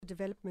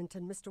development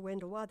and Mr.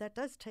 Wendell. Wow, that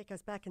does take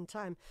us back in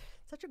time.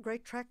 Such a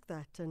great track,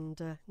 that, and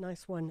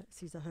nice one,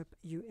 Caesar. Hope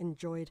you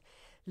enjoyed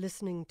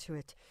listening to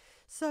it.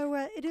 So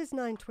it is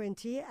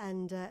 9:20,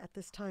 and at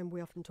this time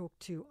we often talk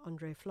to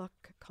Andre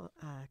Flock,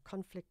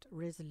 conflict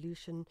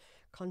resolution,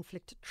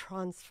 conflict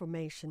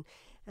transformation.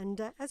 And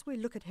as we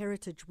look at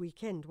Heritage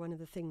Weekend, one of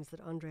the things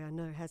that Andre, I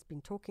know, has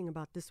been talking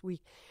about this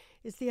week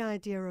is the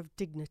idea of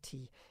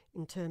dignity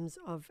in terms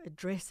of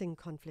addressing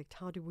conflict.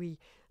 How do we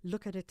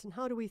look at it, and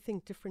how do we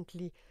think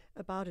differently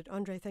about it?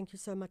 Andre, thank you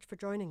so much for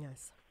joining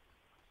us.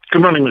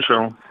 Good morning,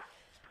 Michelle.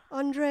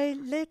 Andre,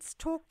 let's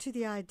talk to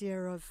the idea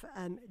of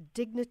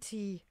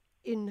dignity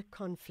in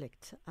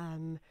conflict.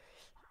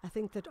 I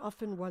think that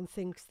often one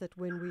thinks that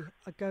when we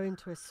go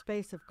into a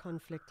space of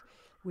conflict,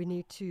 we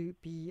need to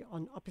be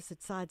on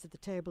opposite sides of the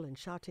table and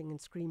shouting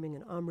and screaming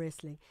and arm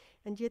wrestling.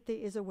 And yet there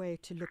is a way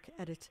to look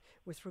at it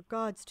with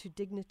regards to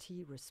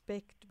dignity,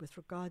 respect, with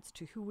regards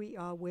to who we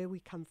are, where we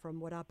come from,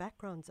 what our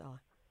backgrounds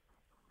are.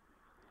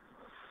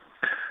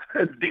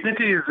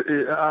 Dignity is,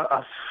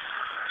 I've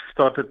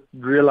started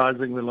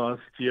realizing the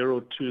last year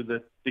or two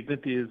that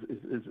dignity is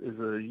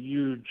a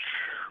huge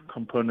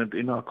component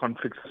in our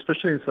conflicts,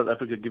 especially in South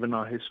Africa, given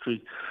our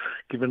history,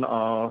 given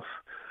our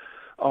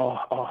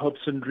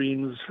hopes and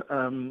dreams.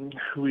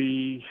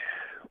 We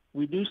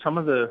tick some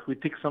of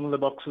the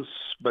boxes,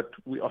 but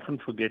we often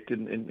forget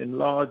in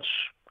large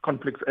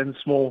conflicts and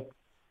small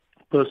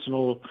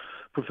personal,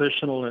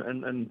 professional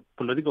and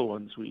political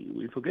ones,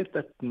 we forget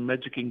that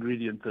magic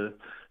ingredient,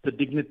 the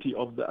dignity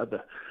of the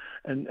other.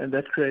 And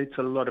that creates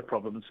a lot of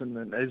problems.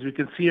 And as we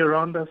can see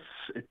around us,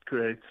 it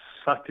creates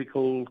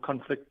cyclical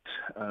conflict.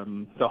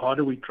 The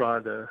harder we try,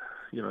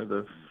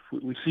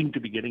 we seem to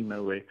be getting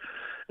nowhere.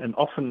 And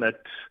often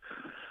at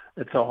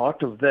the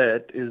heart of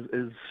that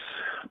is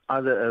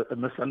either a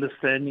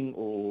misunderstanding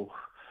or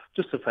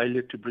just a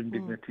failure to bring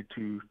dignity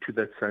to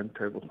that same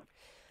table.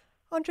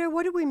 Andre,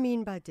 what do we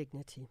mean by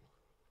dignity?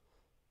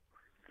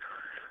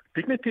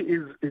 Dignity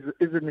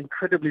is an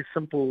incredibly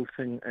simple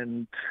thing,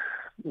 and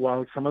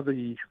while some of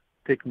the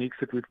techniques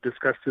that we've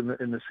discussed in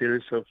the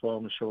series so far,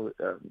 Michelle,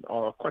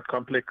 are quite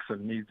complex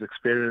and needs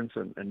experience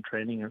and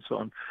training and so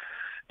on,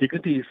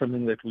 dignity is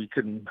something that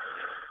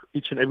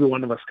each and every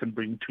one of us can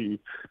bring to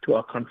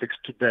our conflicts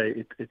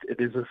today. It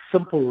is a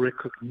simple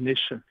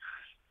recognition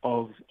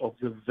of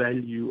the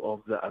value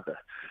of the other,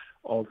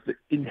 of the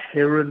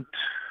inherent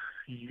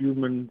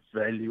human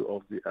value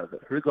of the other,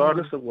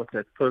 regardless of what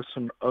that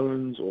person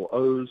owns or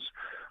owes,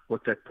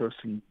 what that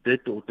person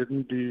did or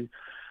didn't do,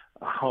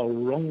 how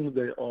wrong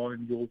they are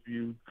in your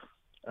view.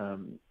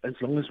 As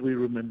long as we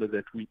remember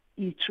that we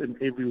each and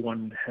every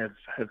one have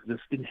this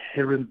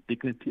inherent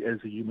dignity as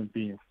a human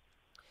being,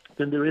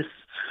 then the rest,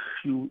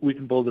 we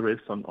can build the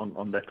rest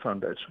on that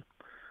foundation.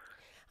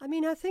 I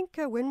mean, I think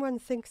when one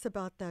thinks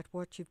about that,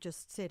 what you've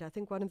just said, I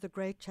think one of the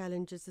great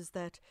challenges is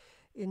that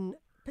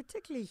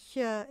particularly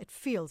here it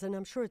feels, and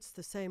I'm sure it's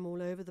the same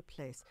all over the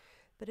place,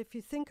 but if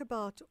you think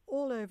about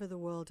all over the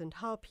world and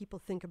how people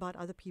think about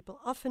other people,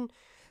 often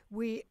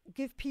we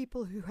give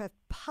people who have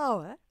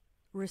power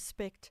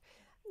respect,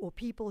 or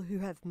people who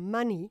have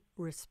money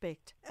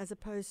respect, as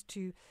opposed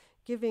to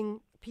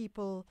giving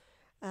people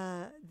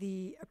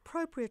the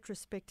appropriate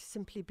respect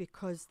simply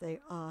because they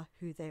are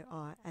who they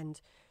are,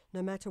 and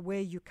no matter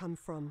where you come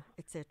from,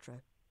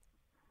 etc.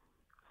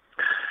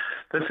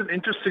 That's an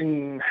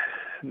interesting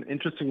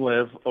way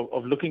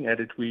of looking at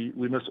it. We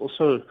must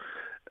also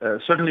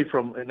certainly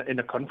in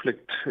a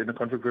conflict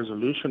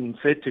resolution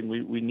setting,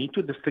 we need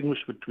to distinguish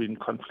between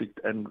conflict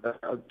and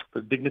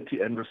dignity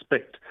and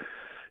respect.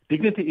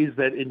 Dignity is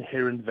that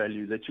inherent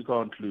value that you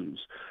can't lose.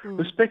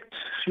 Respect,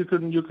 you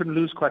can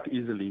lose quite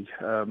easily.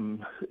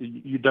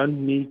 You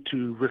don't need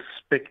to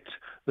respect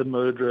the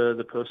murderer,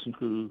 the person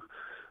who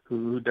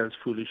does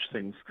foolish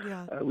things.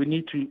 Yeah. We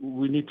need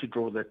to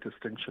draw that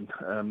distinction.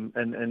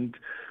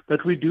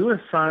 But we do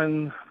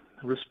assign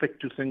respect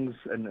to things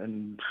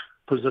and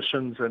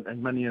positions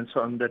and money and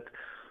so on that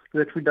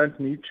we don't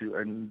need to.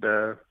 And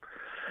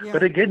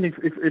But again,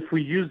 if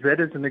we use that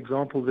as an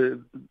example,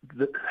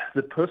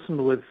 the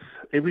person with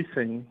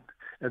everything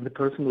and the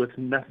person with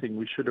nothing,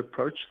 we should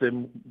approach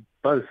them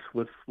both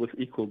with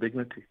equal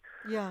dignity.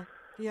 Yeah.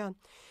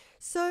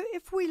 So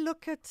if we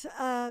look at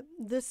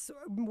this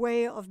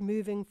way of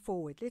moving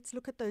forward, let's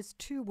look at those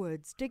two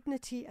words,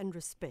 dignity and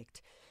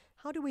respect.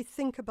 How do we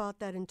think about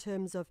that in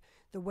terms of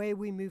the way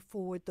we move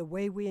forward, the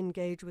way we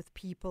engage with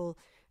people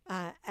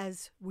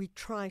as we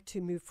try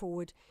to move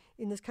forward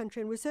in this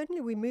country? And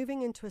we're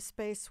moving into a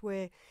space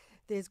where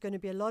there's going to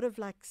be a lot of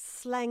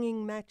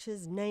slanging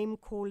matches, name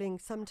calling,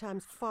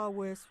 sometimes far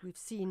worse. We've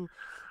seen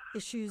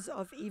issues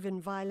of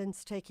even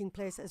violence taking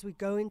place as we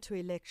go into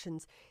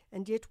elections.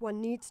 And yet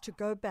one needs to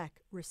go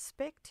back.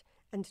 Respect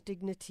and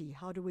dignity.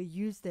 How do we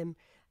use them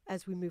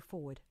as we move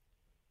forward?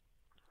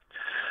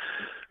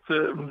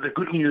 The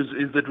good news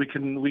is that we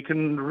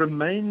can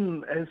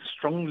remain as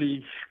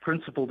strongly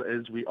principled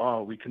as we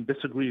are. We can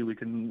disagree. We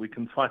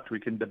can fight. We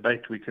can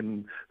debate. We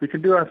can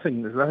do our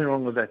thing. There's nothing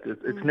wrong with that.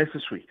 It's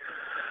necessary.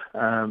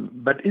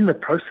 But in the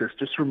process,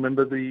 just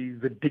remember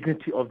the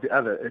dignity of the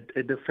other.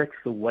 It affects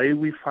the way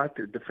we fight.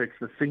 It affects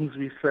the things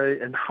we say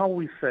and how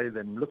we say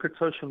them. Look at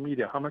social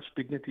media. How much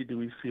dignity do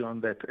we see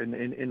on that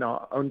in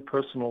our own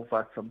personal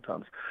fight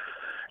sometimes?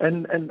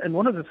 And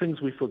one of the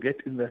things we forget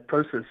in that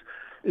process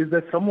is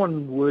that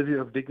someone worthy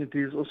of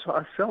dignity is also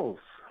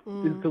ourselves.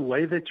 Is the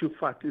way that you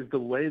fight, is the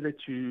way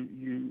that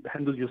you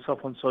handle yourself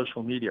on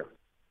social media.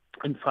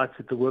 In fights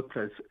at the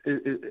workplace,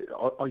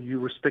 are you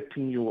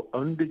respecting your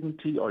own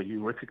dignity? Are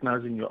you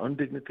recognizing your own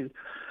dignity?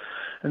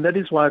 And that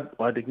is why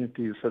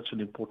dignity is such an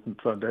important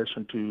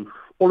foundation to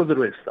all of the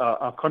rest.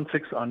 Our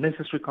conflicts, our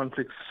necessary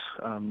conflicts,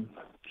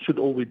 should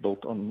all be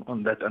built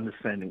on that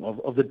understanding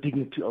of the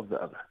dignity of the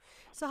other.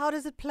 So how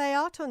does it play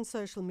out on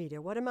social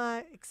media? What am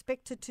I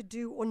expected to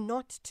do or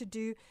not to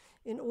do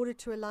in order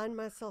to align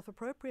myself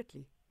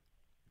appropriately?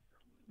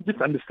 Just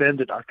understand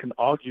that I can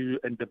argue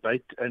and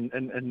debate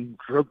and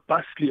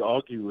robustly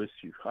argue with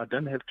you. I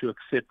don't have to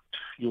accept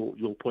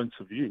your points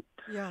of view.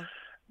 Yeah.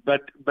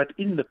 But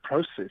in the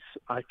process,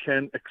 I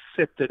can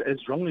accept that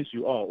as wrong as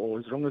you are, or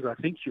as wrong as I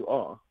think you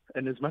are,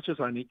 and as much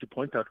as I need to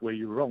point out where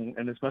you're wrong,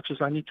 and as much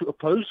as I need to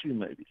oppose you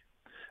maybe,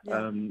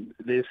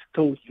 there's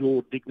still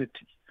your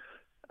dignity.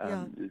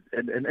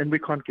 And we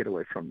can't get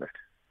away from that.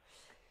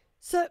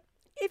 So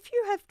if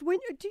you have,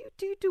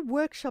 do you do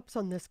workshops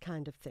on this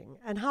kind of thing?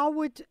 And how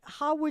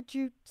would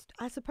you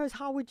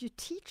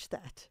teach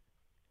that?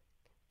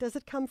 Does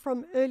it come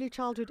from early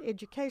childhood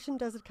education?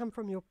 Does it come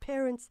from your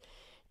parents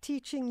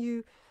teaching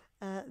you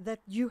that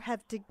you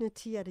have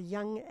dignity at a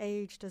young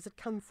age? Does it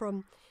come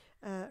from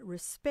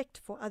respect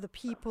for other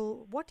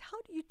people?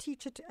 How do you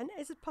teach it? And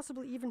is it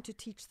possible even to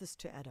teach this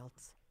to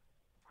adults?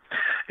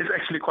 It's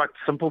actually quite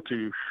simple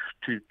to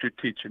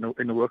teach.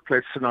 In a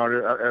workplace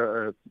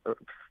scenario,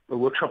 a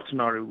workshop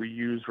scenario, we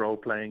use role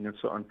playing and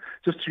so on,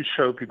 just to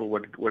show people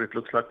what it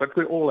looks like. But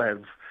we all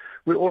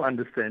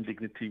understand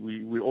dignity.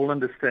 We all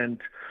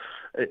understand.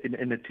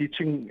 In a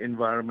teaching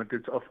environment,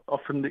 it's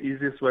often the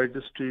easiest way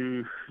just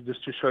to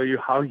show you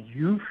how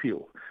you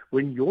feel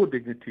when your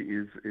dignity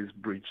is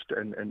breached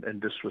and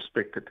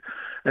disrespected,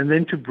 and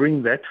then to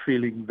bring that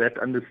feeling, that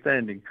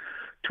understanding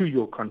to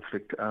your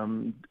conflict.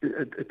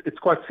 It's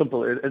quite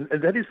simple, and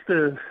that is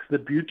the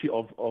beauty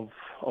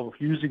of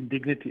using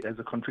dignity as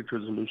a conflict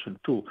resolution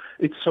tool.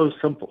 It's so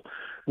simple.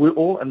 We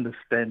all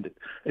understand it.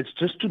 It's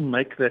just to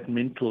make that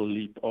mental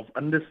leap of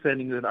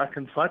understanding that I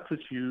can fight with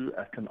you,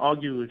 I can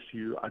argue with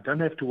you, I don't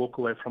have to walk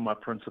away from my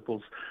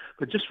principles,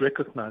 but just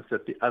recognize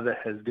that the other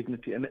has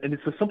dignity. And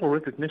it's a simple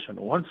recognition.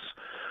 Once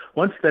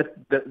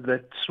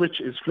that switch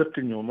is flipped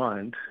in your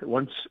mind,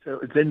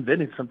 then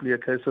it's simply a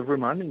case of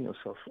reminding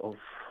yourself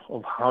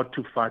of how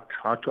to fight,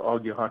 how to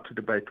argue, how to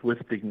debate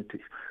with dignity,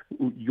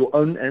 your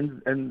own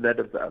and that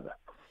of the other.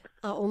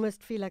 I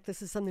almost feel like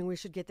this is something we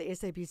should get the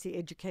SABC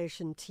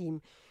education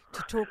team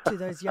to talk to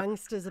those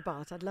youngsters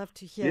about. I'd love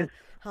to hear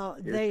how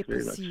they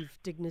perceive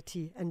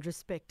dignity and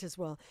respect as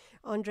well.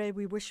 Andre,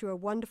 we wish you a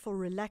wonderful,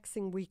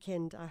 relaxing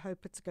weekend. I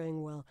hope it's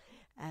going well,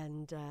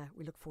 and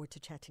we look forward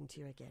to chatting to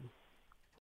you again.